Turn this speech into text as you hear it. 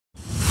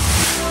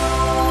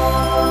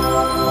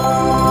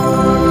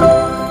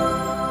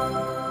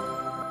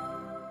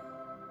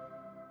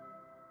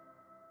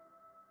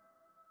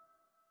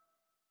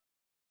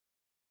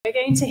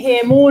We're going to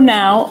hear more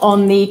now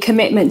on the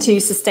commitment to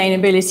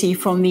sustainability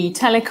from the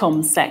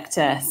telecom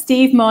sector.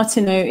 Steve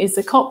Martineau is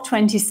the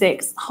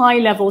COP26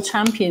 high-level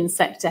champion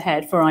sector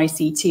head for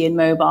ICT and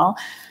mobile,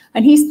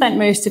 and he spent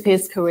most of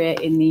his career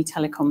in the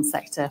telecom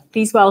sector.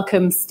 Please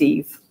welcome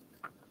Steve.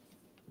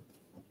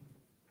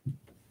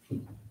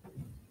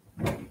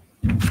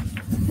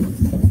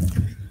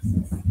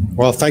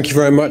 Well, thank you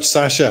very much,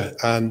 Sasha,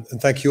 and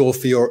thank you all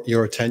for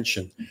your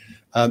attention.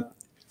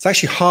 It's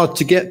actually hard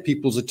to get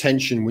people's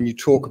attention when you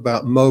talk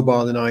about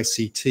mobile and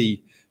ICT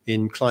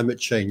in climate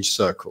change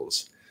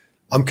circles.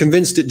 I'm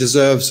convinced it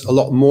deserves a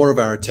lot more of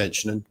our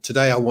attention, and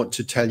today I want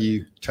to tell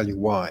you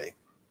why.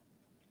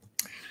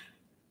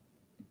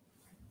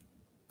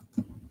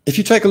 If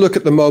you take a look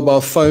at the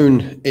mobile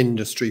phone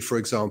industry, for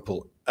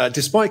example,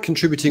 despite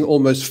contributing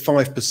almost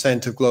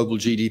 5% of global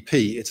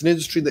GDP, it's an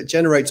industry that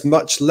generates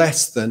much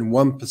less than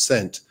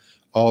 1%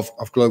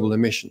 of global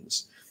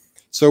emissions.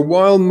 So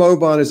while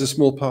mobile is a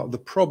small part of the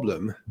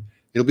problem,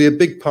 it'll be a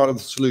big part of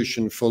the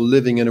solution for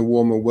living in a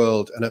warmer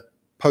world and a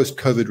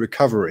post-COVID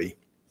recovery.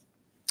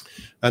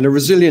 And a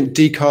resilient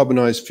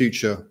decarbonized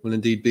future will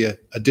indeed be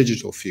a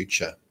digital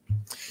future.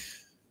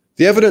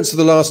 The evidence of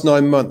the last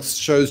 9 months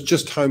shows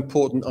just how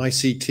important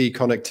ICT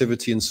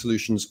connectivity and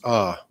solutions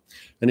are.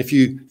 And if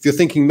you're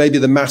thinking maybe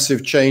the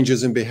massive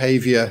changes in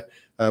behavior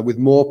with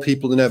more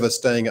people than ever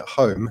staying at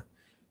home,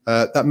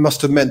 that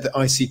must have meant that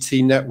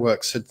ICT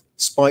networks had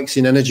spikes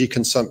in energy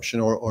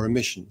consumption or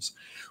emissions.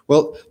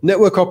 Well,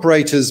 network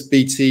operators,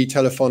 BT,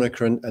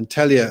 Telefonica and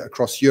Telia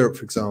across Europe,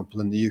 for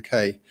example, and the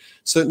UK,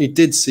 certainly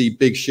did see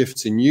big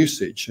shifts in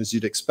usage, as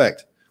you'd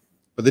expect,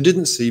 but they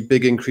didn't see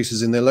big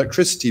increases in their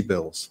electricity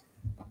bills.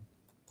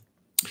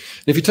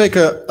 And if you take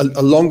a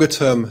longer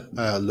term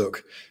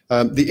look,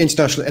 the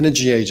International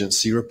Energy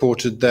Agency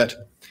reported that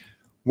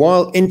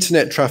while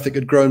internet traffic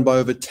had grown by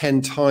over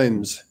 10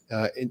 times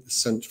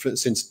since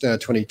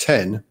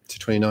 2010 to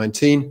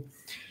 2019,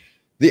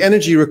 the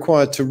energy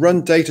required to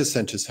run data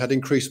centers had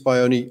increased by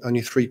only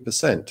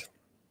 3%.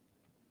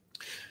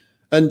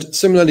 And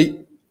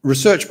similarly,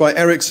 research by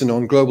Ericsson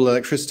on global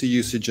electricity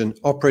usage and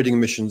operating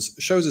emissions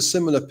shows a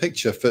similar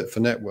picture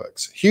for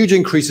networks. Huge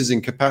increases in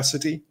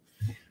capacity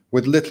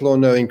with little or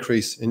no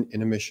increase in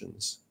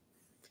emissions.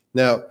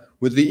 Now,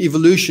 with the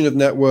evolution of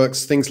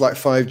networks, things like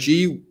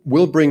 5G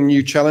will bring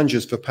new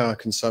challenges for power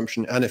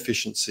consumption and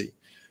efficiency,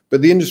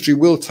 but the industry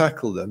will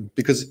tackle them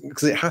because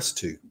it has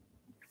to.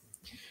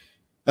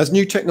 As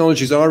new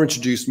technologies are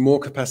introduced, more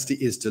capacity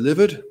is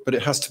delivered, but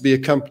it has to be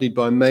accompanied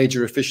by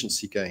major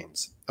efficiency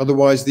gains.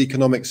 Otherwise, the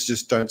economics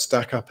just don't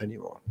stack up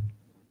anymore.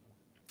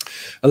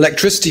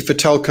 Electricity for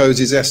telcos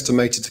is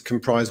estimated to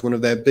comprise one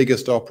of their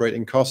biggest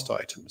operating cost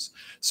items,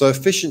 so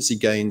efficiency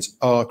gains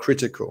are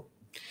critical.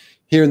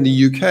 Here in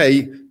the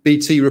UK,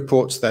 BT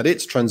reports that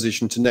its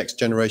transition to next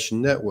generation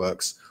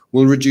networks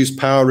will reduce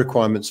power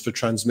requirements for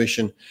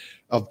transmission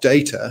of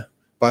data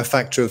by a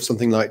factor of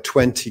something like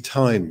 20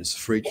 times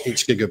for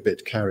each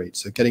gigabit carried.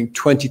 So getting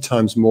 20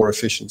 times more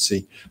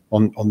efficiency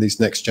on these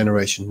next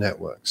generation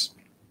networks.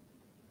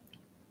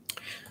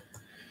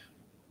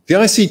 The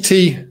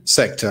ICT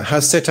sector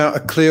has set out a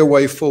clear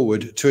way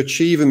forward to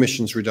achieve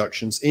emissions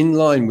reductions in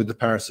line with the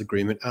Paris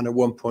Agreement and a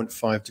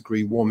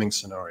 1.5-degree warming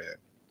scenario.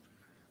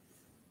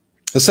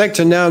 The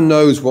sector now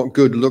knows what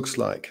good looks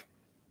like.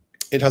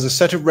 It has a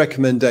set of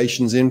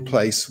recommendations in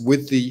place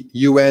with the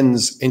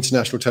UN's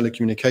International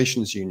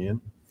Telecommunications Union,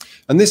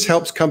 and this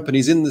helps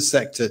companies in the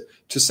sector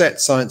to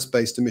set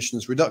science-based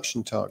emissions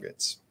reduction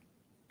targets.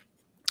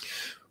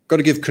 Got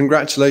to give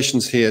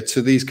congratulations here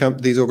to these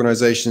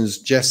organizations,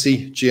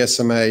 GESI,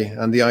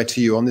 GSMA, and the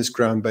ITU on this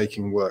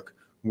groundbreaking work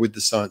with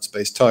the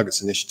Science-Based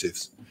Targets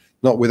initiatives,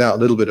 not without a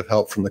little bit of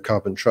help from the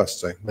Carbon Trust,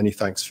 so many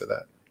thanks for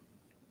that.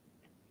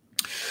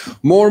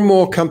 More and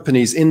more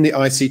companies in the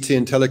ICT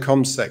and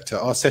telecom sector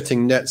are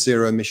setting net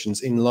zero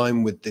emissions in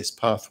line with this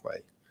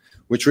pathway,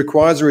 which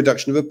requires a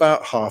reduction of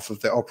about half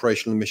of their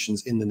operational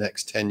emissions in the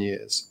next 10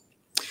 years.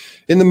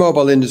 In the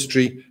mobile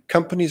industry,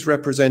 companies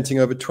representing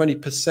over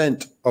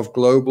 20% of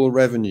global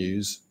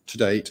revenues to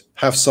date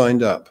have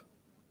signed up,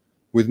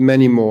 with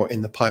many more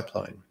in the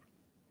pipeline.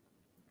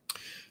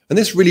 And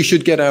this really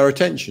should get our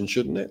attention,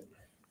 shouldn't it?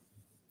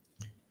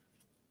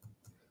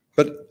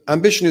 But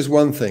ambition is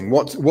one thing.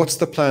 What's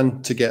the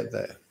plan to get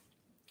there?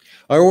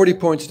 I already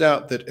pointed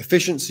out that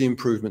efficiency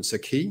improvements are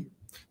key.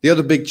 The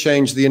other big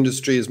change the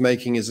industry is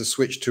making is a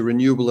switch to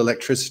renewable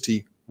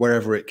electricity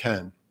wherever it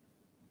can.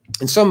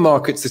 In some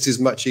markets, this is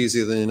much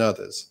easier than in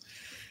others.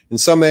 In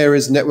some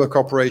areas, network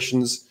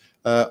operations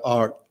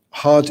are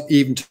hard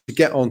even to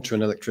get onto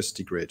an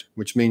electricity grid,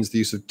 which means the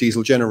use of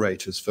diesel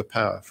generators for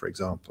power, for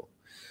example.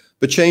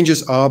 But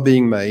changes are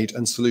being made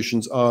and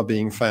solutions are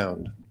being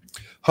found.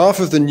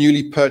 Half of the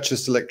newly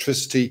purchased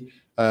electricity,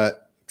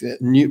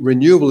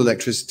 renewable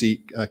electricity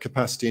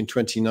capacity in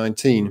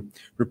 2019,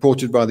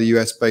 reported by the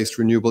US-based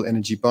Renewable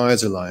Energy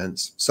Buyers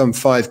Alliance, some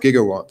 5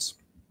 gigawatts,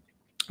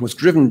 was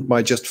driven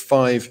by just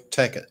 5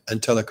 tech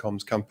and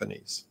telecoms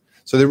companies.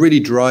 So they're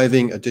really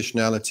driving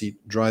additionality,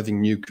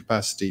 driving new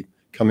capacity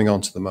coming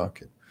onto the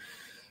market.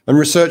 And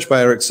research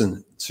by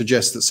Ericsson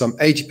suggests that some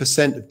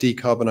 80% of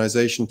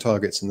decarbonisation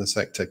targets in the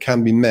sector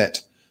can be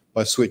met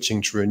by switching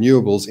to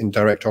renewables in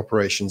direct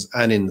operations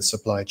and in the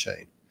supply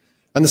chain.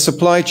 And the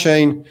supply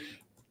chain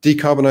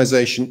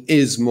decarbonisation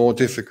is more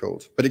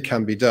difficult, but it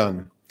can be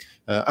done.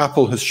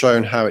 Apple has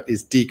shown how it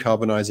is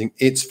decarbonising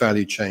its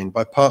value chain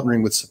by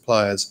partnering with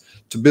suppliers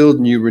to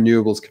build new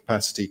renewables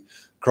capacity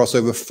across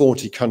over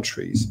 40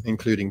 countries,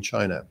 including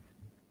China.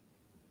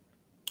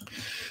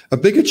 A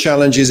bigger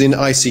challenge is in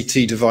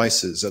ICT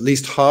devices. At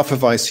least half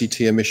of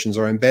ICT emissions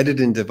are embedded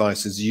in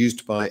devices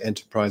used by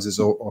enterprises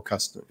or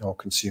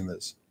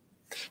consumers.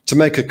 To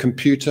make a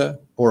computer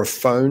or a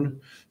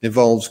phone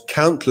involves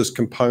countless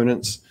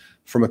components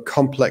from a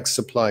complex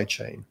supply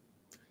chain.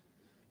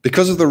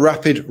 Because of the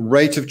rapid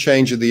rate of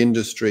change of the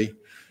industry,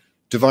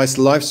 device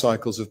life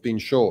cycles have been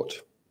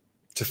short.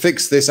 To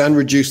fix this and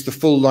reduce the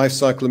full life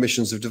cycle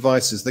emissions of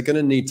devices, they're going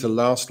to need to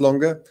last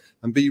longer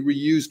and be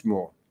reused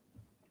more.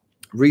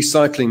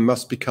 Recycling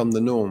must become the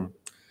norm.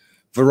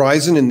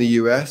 Verizon in the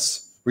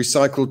US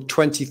recycled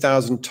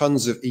 20,000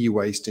 tons of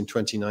e-waste in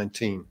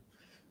 2019.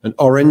 And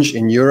Orange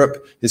in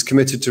Europe is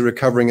committed to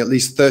recovering at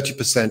least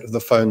 30% of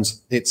the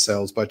phones it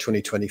sells by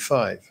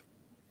 2025.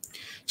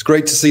 It's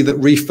great to see that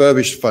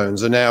refurbished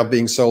phones are now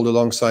being sold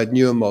alongside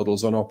newer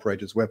models on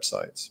operators'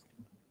 websites.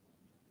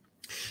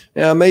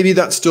 Now, maybe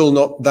that's still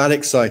not that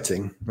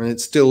exciting, and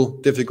it's still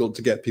difficult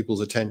to get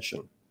people's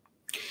attention.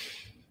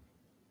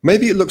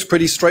 Maybe it looks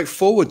pretty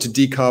straightforward to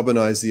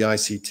decarbonize the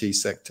ICT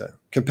sector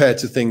compared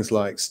to things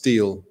like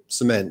steel,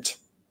 cement,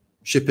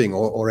 shipping,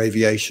 or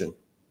aviation.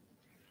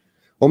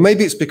 Or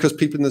maybe it's because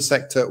people in the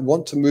sector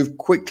want to move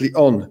quickly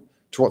on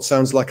to what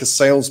sounds like a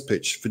sales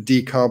pitch for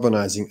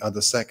decarbonizing other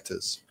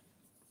sectors.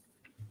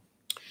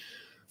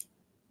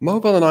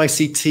 Mobile and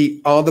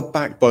ICT are the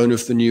backbone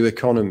of the new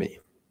economy.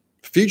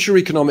 Future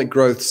economic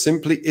growth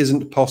simply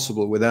isn't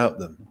possible without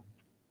them.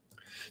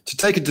 To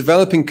take a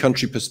developing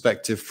country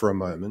perspective for a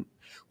moment,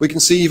 we can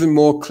see even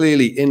more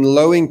clearly in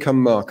low-income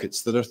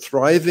markets that a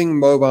thriving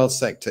mobile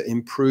sector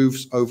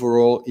improves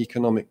overall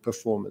economic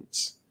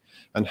performance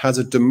and has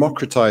a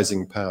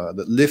democratizing power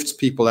that lifts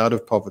people out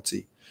of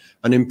poverty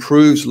and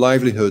improves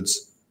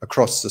livelihoods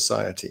across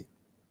society.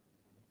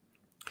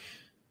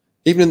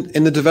 Even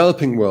in the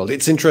developing world,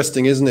 it's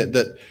interesting, isn't it,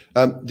 that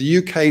the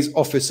UK's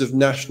Office of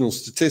National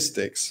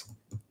Statistics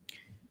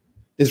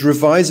is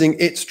revising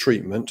its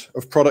treatment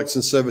of products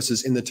and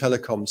services in the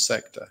telecom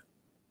sector.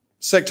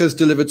 The sector has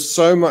delivered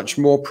so much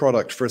more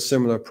product for a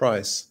similar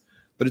price,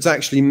 but it's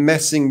actually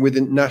messing with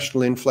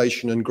national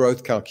inflation and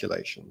growth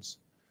calculations.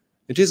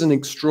 It is an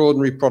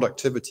extraordinary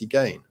productivity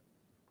gain.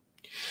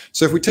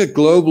 So if we take a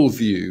global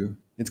view,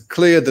 it's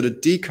clear that a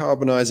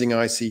decarbonizing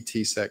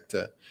ICT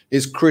sector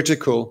is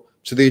critical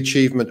to the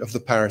achievement of the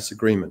Paris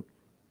Agreement.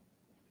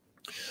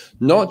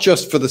 Not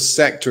just for the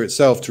sector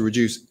itself to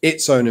reduce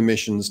its own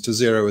emissions to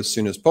zero as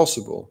soon as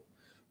possible,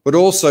 but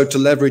also to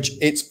leverage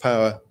its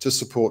power to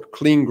support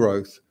clean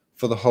growth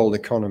for the whole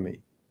economy.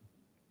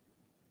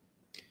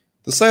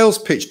 The sales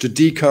pitch to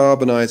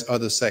decarbonize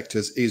other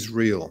sectors is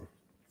real.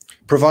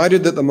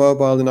 Provided that the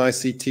mobile and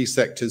ICT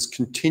sectors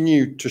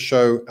continue to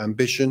show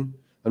ambition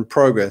and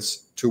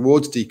progress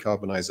towards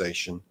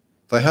decarbonization,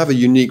 they have a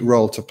unique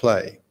role to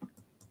play.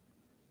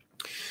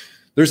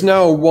 There's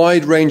now a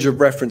wide range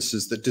of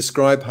references that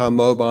describe how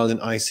mobile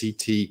and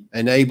ICT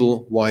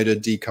enable wider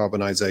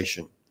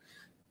decarbonization.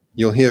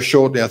 You'll hear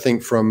shortly, I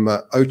think, from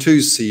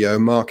O2's CEO,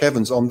 Mark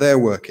Evans, on their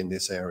work in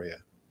this area.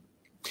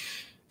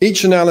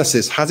 Each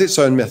analysis has its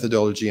own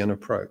methodology and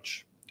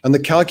approach, and the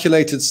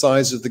calculated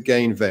size of the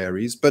gain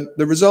varies, but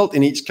the result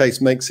in each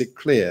case makes it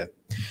clear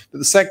that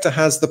the sector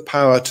has the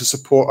power to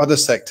support other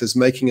sectors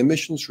making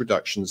emissions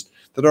reductions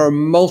that are a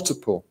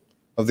multiple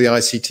of the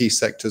ICT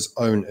sector's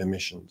own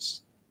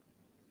emissions.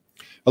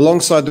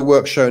 Alongside the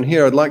work shown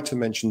here, I'd like to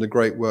mention the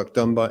great work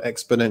done by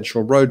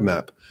Exponential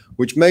Roadmap,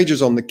 which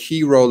majors on the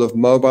key role of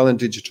mobile and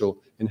digital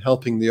in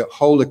helping the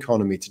whole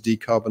economy to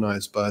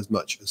decarbonize by as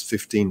much as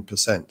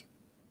 15%. And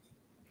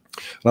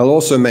I'll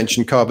also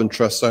mention Carbon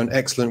Trust's own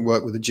excellent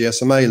work with the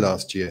GSMA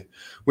last year,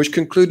 which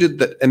concluded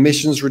that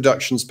emissions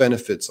reductions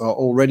benefits are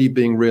already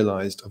being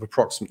realized of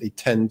approximately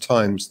 10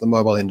 times the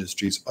mobile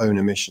industry's own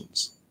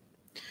emissions.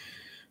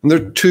 And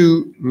there are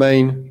two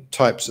main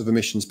types of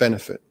emissions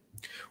benefit.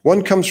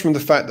 One comes from the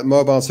fact that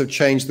mobiles have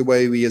changed the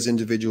way we as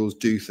individuals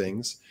do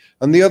things,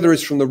 and the other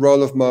is from the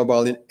role of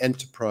mobile in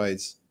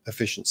enterprise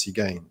efficiency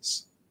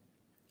gains.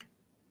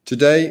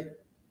 Today,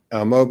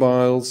 our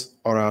mobiles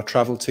are our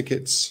travel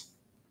tickets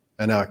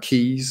and our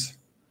keys.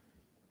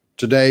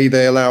 Today,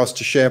 they allow us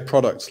to share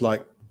products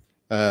like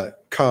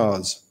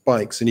cars,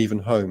 bikes, and even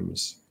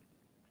homes.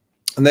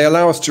 And they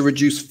allow us to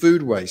reduce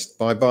food waste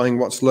by buying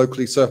what's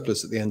locally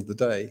surplus at the end of the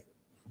day.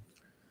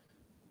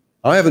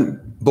 I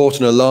haven't bought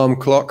an alarm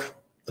clock,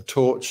 a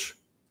torch,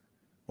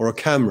 or a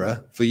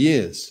camera for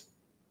years.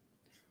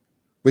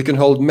 We can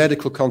hold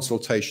medical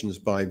consultations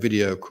by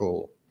video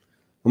call,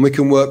 and we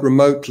can work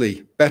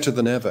remotely better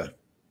than ever.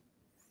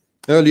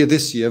 Earlier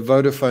this year,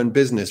 Vodafone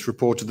Business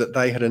reported that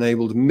they had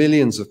enabled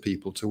millions of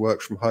people to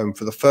work from home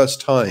for the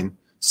first time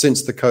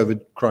since the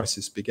COVID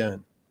crisis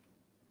began.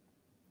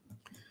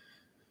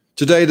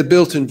 Today, the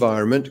built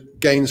environment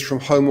gains from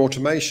home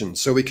automation,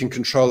 so we can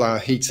control our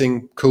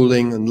heating,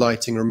 cooling, and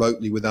lighting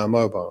remotely with our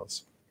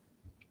mobiles.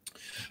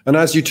 And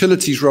as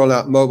utilities roll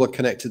out mobile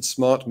connected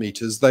smart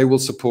meters, they will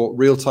support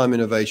real-time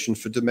innovation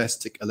for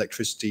domestic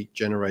electricity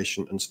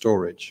generation and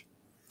storage.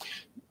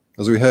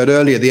 As we heard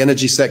earlier, the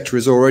energy sector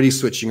is already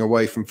switching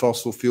away from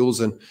fossil fuels,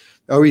 and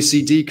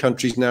OECD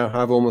countries now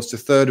have almost a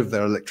third of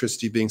their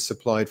electricity being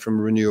supplied from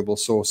renewable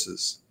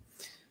sources,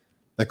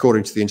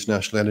 according to the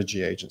International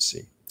Energy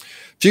Agency.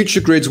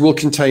 Future grids will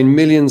contain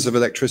millions of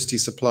electricity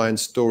supply and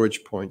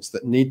storage points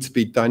that need to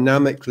be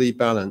dynamically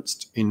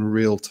balanced in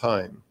real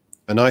time.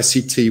 And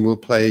ICT will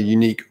play a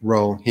unique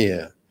role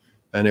here.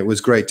 And it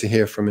was great to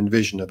hear from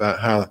Envision about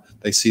how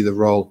they see the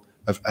role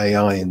of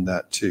AI in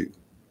that too.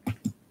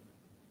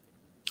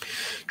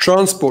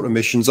 Transport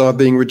emissions are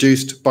being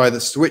reduced by the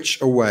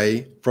switch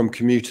away from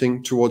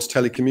commuting towards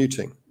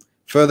telecommuting.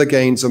 Further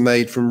gains are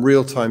made from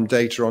real-time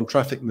data on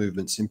traffic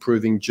movements,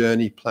 improving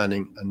journey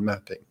planning and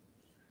mapping.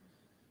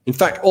 In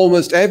fact,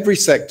 almost every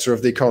sector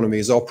of the economy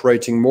is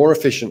operating more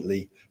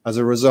efficiently as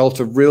a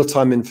result of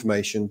real-time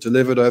information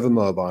delivered over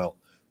mobile,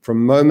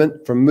 from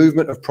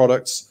movement of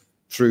products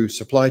through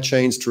supply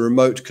chains to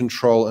remote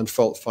control and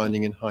fault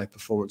finding in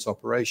high-performance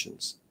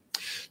operations.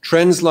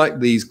 Trends like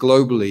these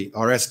globally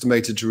are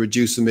estimated to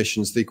reduce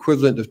emissions the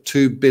equivalent of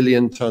 2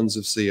 billion tons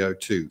of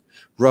CO2,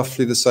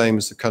 roughly the same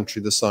as a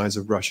country the size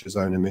of Russia's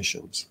own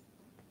emissions.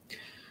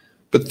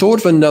 But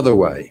thought of another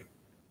way,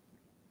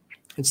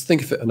 let's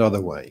think of it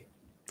another way.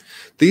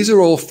 These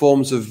are all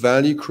forms of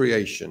value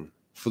creation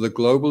for the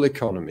global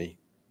economy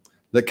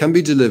that can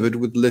be delivered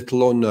with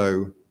little or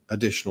no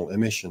additional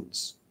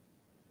emissions.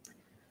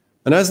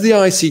 And as the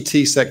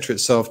ICT sector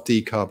itself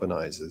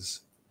decarbonizes,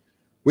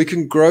 we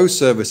can grow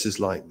services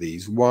like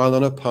these while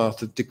on a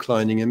path of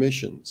declining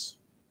emissions.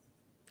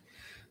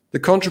 The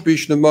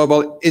contribution of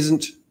mobile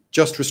isn't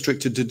just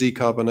restricted to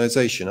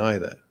decarbonization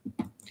either.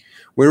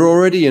 We're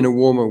already in a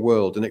warmer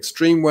world, and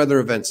extreme weather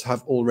events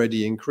have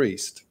already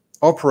increased.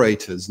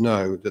 Operators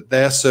know that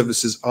their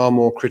services are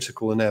more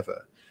critical than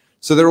ever,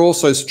 so they're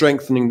also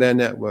strengthening their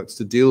networks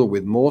to deal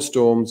with more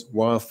storms,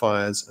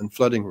 wildfires, and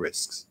flooding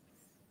risks.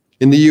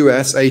 In the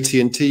US,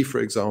 AT&T, for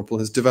example,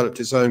 has developed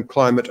its own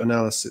climate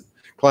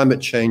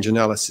change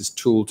analysis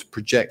tool to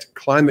project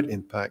climate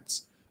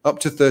impacts up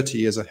to 30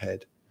 years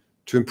ahead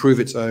to improve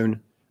its own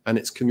and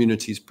its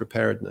community's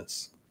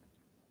preparedness.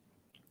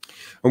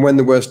 And when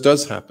the worst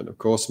does happen, of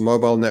course,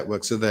 mobile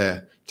networks are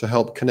there to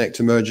help connect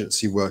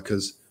emergency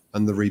workers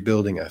and the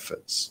rebuilding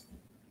efforts.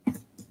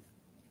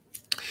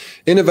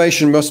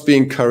 Innovation must be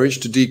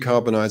encouraged to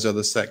decarbonize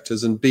other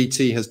sectors, and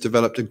BT has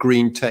developed a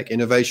green tech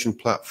innovation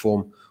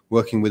platform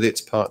working with its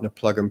partner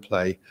Plug and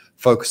Play,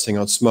 focusing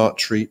on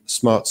smart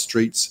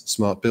streets,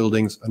 smart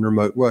buildings, and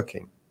remote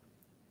working.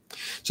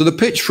 So the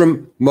pitch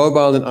from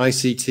mobile and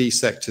ICT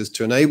sectors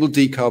to enable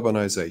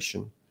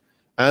decarbonization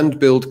and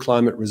build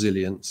climate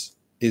resilience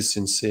is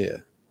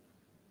sincere.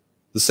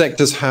 The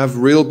sectors have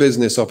real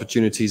business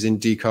opportunities in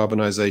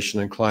decarbonization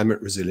and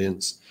climate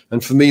resilience,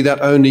 and for me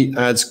that only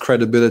adds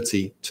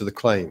credibility to the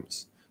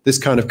claims. This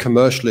kind of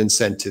commercial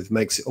incentive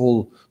makes it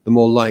all the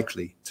more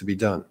likely to be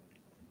done.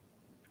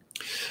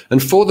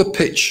 And for the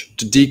pitch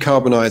to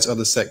decarbonize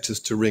other sectors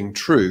to ring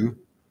true,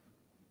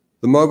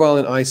 the mobile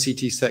and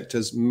ICT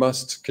sectors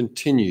must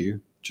continue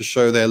to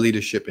show their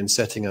leadership in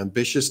setting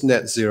ambitious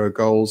net zero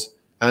goals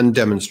and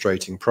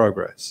demonstrating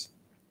progress.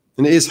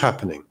 And it is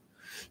happening.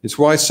 It's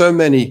why so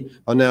many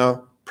are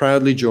now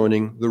proudly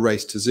joining the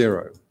Race to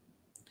Zero.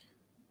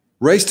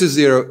 Race to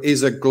Zero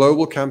is a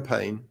global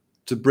campaign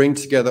to bring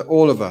together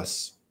all of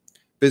us,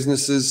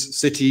 businesses,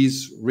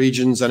 cities,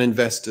 regions, and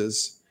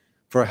investors,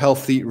 for a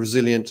healthy,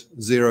 resilient,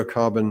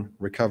 zero-carbon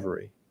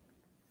recovery.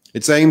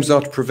 Its aims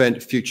are to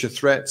prevent future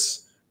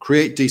threats,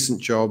 create decent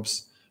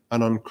jobs,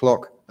 and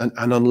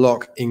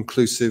unlock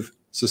inclusive,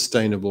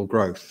 sustainable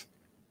growth.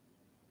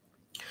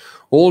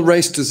 All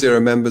Race to Zero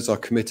members are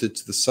committed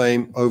to the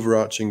same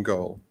overarching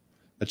goal,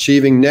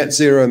 achieving net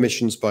zero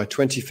emissions by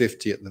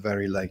 2050 at the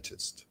very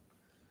latest.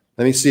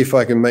 Let me see if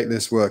I can make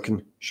this work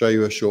and show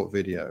you a short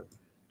video.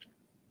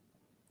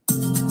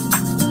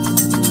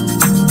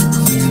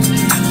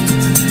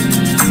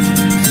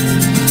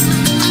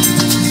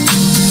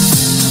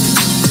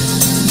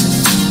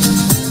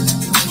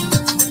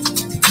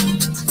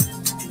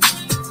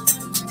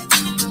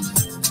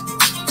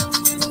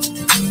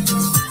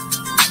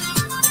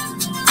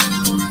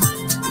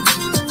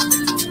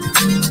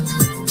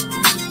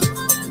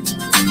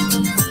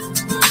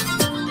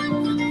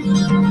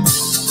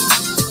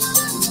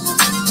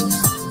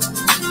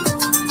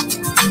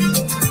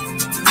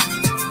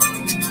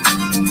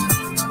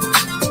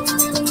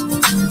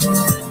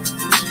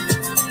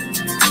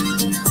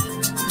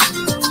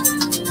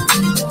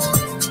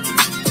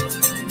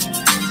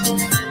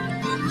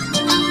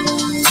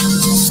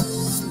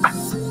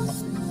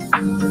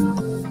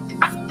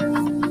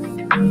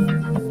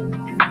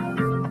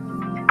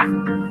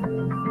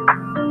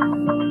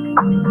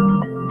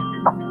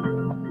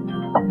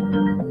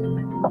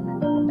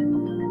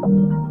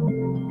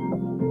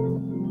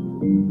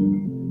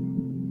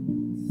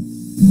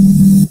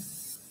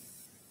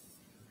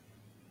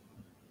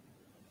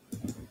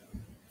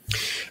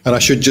 And I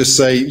should just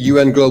say,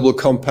 UN Global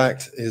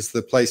Compact is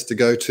the place to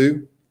go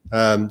to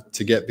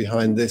get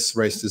behind this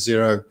race to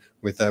zero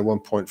with their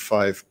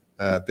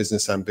 1.5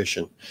 business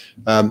ambition.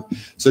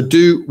 So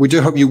we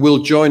do hope you will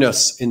join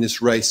us in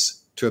this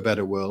race to a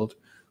better world.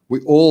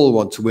 We all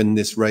want to win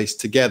this race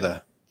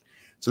together.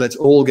 So let's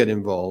all get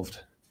involved.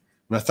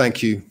 And I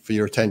thank you for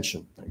your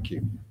attention. Thank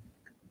you.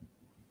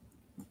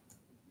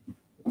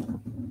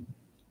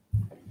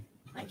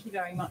 Thank you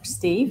very much,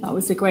 Steve. That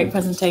was a great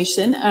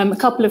presentation. A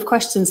couple of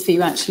questions for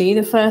you, actually.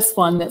 The first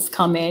one that's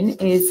come in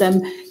is,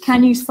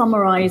 can you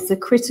summarize the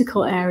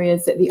critical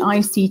areas that the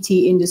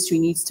ICT industry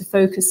needs to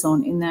focus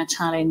on in their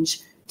challenge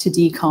to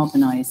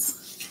decarbonize?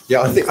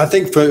 Yeah, I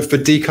think for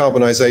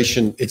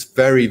decarbonisation, it's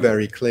very,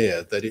 very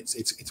clear that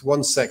it's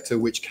one sector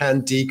which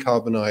can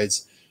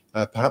decarbonise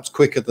perhaps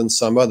quicker than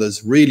some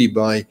others, really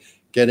by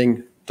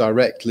getting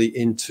directly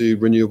into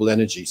renewable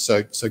energy.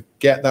 So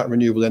get that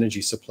renewable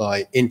energy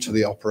supply into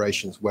the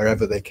operations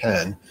wherever they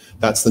can.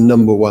 That's the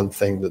number one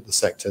thing that the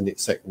sector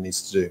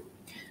needs to do.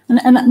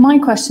 And my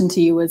question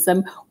to you was,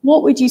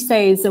 what would you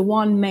say is the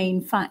one main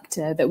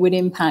factor that would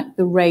impact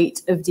the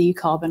rate of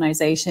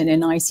decarbonisation in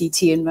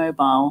ICT and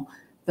mobile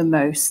the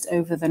most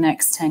over the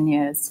next 10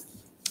 years?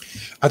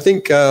 I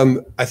think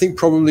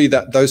probably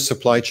that those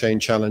supply chain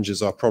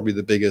challenges are probably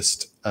the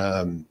biggest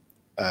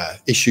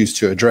issues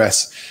to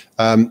address.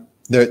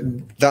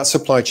 That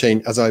supply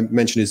chain, as I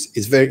mentioned,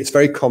 is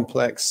very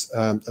complex.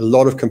 A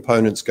lot of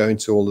components go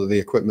into all of the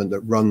equipment that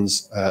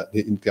runs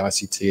the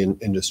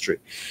ICT industry,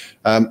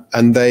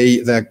 and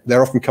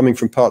they're often coming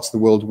from parts of the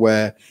world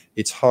where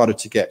it's harder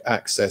to get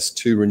access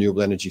to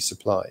renewable energy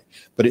supply.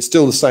 But it's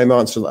still the same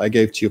answer that I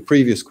gave to your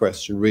previous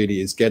question, really,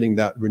 is getting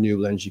that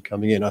renewable energy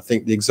coming in. I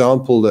think the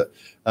example that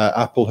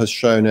Apple has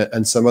shown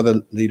and some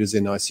other leaders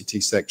in the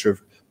ICT sector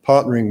of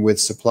partnering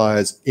with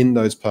suppliers in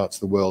those parts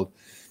of the world,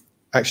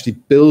 actually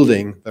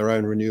building their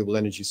own renewable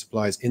energy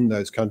supplies in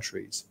those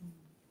countries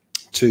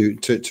to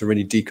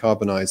really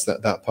decarbonize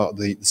that part of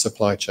the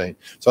supply chain.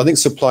 So I think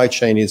supply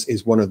chain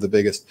is one of the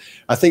biggest.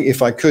 I think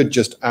if I could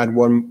just add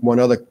one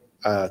other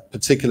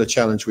particular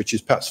challenge, which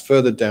is perhaps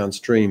further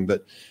downstream,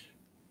 but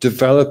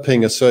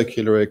developing a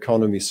circular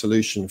economy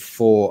solution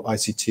for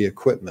ICT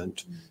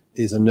equipment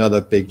is another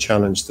big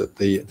challenge that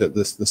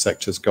the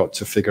sector's got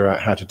to figure out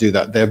how to do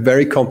that. They're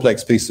very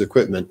complex pieces of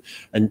equipment,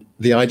 and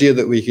the idea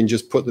that we can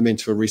just put them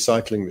into a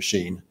recycling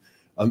machine,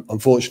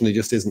 unfortunately,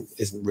 just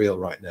isn't real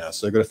right now.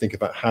 So we've got to think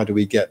about how do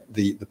we get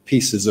the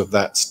pieces of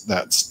that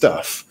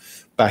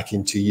stuff back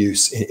into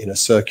use in a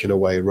circular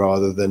way,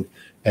 rather than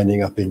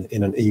ending up in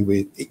an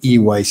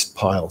e-waste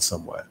pile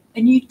somewhere.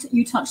 And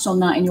you touched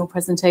on that in your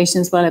presentation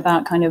as well,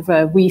 about kind of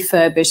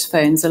refurbished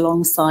phones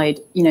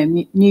alongside,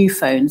 new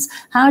phones.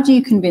 How do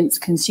you convince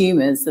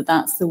consumers that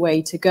that's the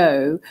way to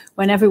go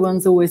when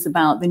everyone's always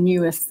about the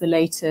newest, the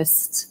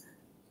latest,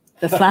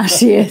 the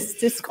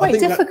flashiest? It's quite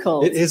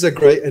difficult. It's a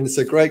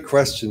great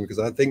question, because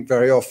I think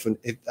very often,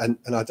 and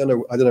I don't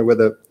know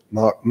whether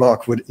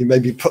Mark would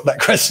maybe put that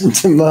question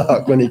to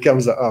Mark when he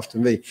comes after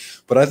me.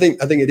 But I think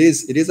it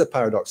is a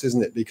paradox,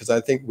 isn't it? Because I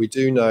think we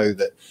do know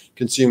that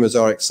consumers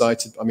are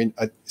excited. I mean,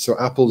 I saw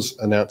Apple's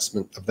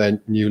announcement of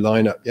their new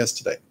lineup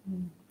yesterday.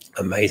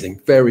 Amazing,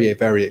 very,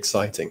 very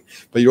exciting.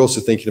 But you're also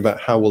thinking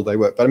about how will they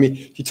work. But I mean,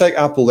 if you take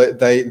Apple,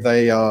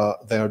 they are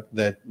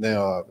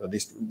at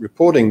least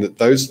reporting that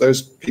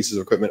those pieces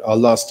of equipment are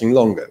lasting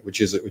longer,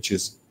 which is a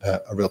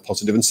real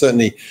positive. And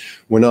certainly,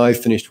 when I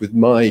finished with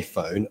my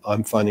phone,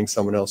 I'm finding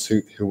someone else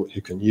who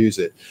can use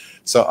it.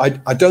 So I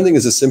don't think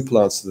there's a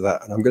simple answer to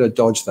that, and I'm going to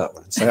dodge that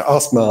one and say,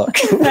 ask Mark.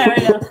 Fair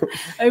enough.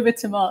 Over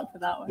to Mark for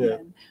that one. Yeah.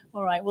 Then.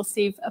 All right. Well,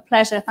 Steve, a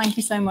pleasure. Thank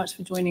you so much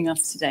for joining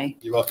us today.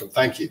 You're welcome.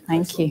 Thank you.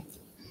 Thank you.